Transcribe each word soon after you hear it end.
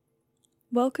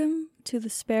Welcome to the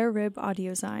Spare Rib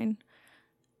Audiozine.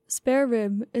 Spare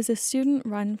Rib is a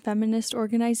student-run feminist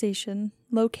organization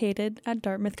located at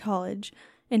Dartmouth College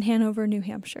in Hanover, New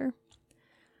Hampshire.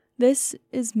 This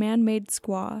is Man-Made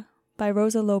Squaw by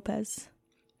Rosa Lopez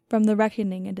from the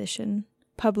Reckoning edition,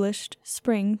 published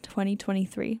spring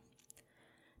 2023.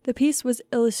 The piece was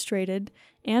illustrated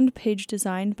and page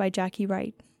designed by Jackie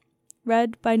Wright,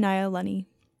 read by Nia Lunny.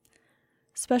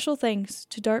 Special thanks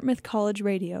to Dartmouth College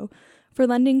Radio for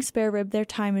lending Spare Rib their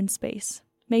time and space,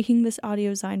 making this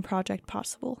audiozine project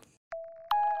possible.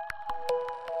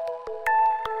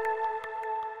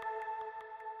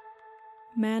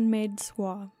 Man-Made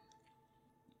Squaw.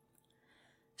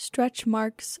 Stretch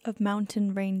marks of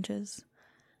mountain ranges,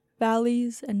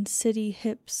 valleys and city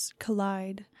hips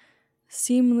collide,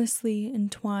 seamlessly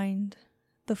entwined,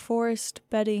 the forest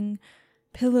bedding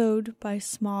pillowed by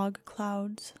smog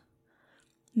clouds.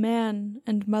 Man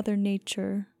and Mother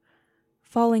Nature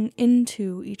falling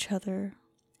into each other,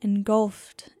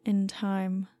 engulfed in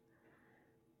time.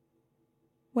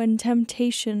 When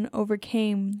temptation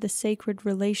overcame the sacred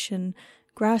relation,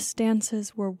 grass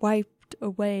dances were wiped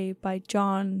away by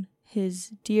John,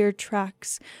 his deer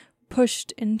tracks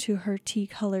pushed into her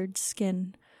tea-colored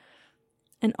skin.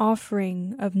 An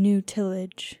offering of new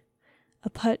tillage, a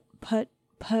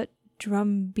put-put-put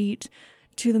drum beat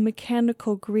to the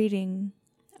mechanical greeting,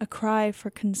 a cry for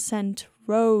consent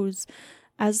rose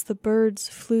as the birds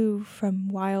flew from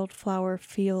wildflower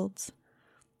fields.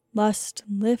 Lust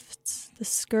lifts the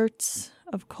skirts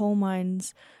of coal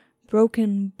mines,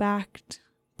 broken-backed,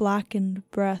 blackened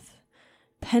breath,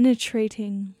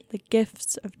 penetrating the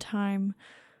gifts of time.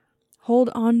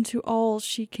 Hold on to all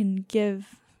she can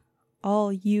give,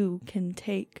 all you can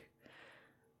take.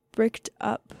 Bricked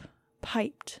up,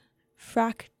 piped,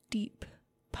 frack deep,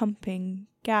 pumping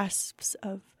gasps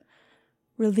of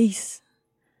release.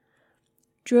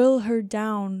 Drill her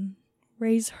down,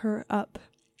 raise her up.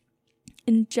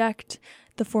 Inject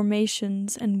the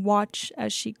formations and watch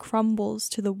as she crumbles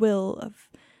to the will of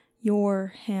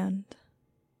your hand.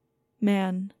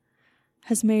 Man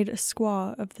has made a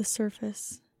squaw of the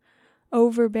surface,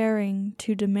 overbearing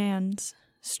to demands,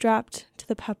 strapped to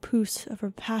the papoose of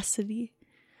rapacity.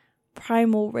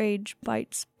 Primal rage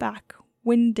bites back,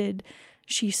 winded,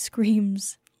 she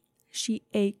screams. She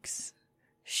aches,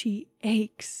 she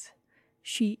aches,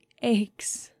 she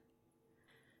aches.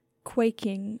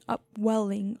 Quaking,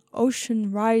 upwelling,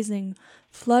 ocean rising,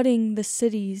 flooding the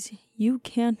cities you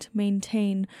can't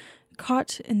maintain,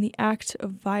 caught in the act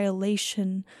of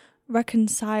violation,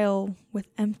 reconcile with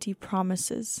empty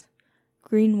promises,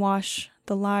 greenwash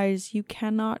the lies you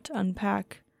cannot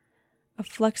unpack, a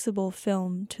flexible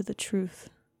film to the truth,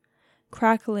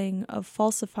 crackling of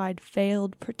falsified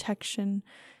failed protection,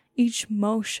 each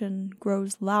motion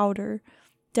grows louder,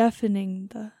 deafening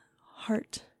the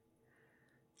heart.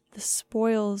 The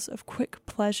spoils of quick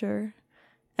pleasure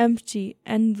empty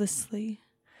endlessly.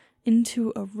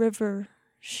 Into a river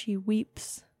she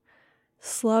weeps,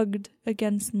 slugged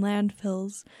against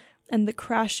landfills and the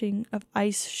crashing of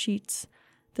ice sheets.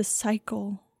 The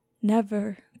cycle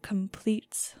never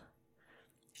completes.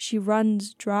 She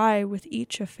runs dry with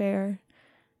each affair,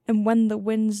 and when the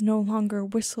winds no longer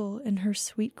whistle in her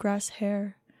sweetgrass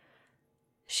hair,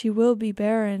 she will be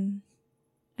barren,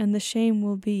 and the shame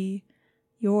will be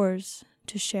yours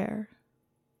to share.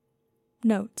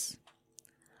 Notes.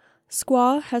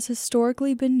 Squaw has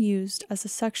historically been used as a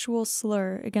sexual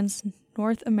slur against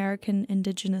North American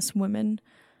indigenous women.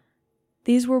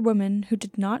 These were women who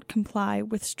did not comply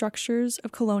with structures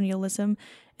of colonialism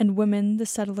and women the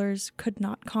settlers could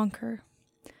not conquer.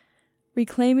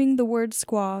 Reclaiming the word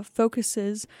squaw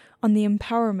focuses on the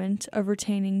empowerment of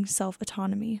retaining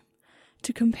self-autonomy.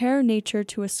 To compare nature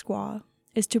to a squaw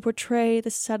is to portray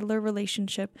the settler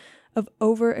relationship of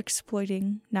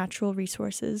over-exploiting natural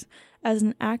resources as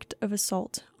an act of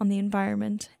assault on the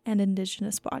environment and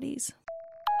indigenous bodies.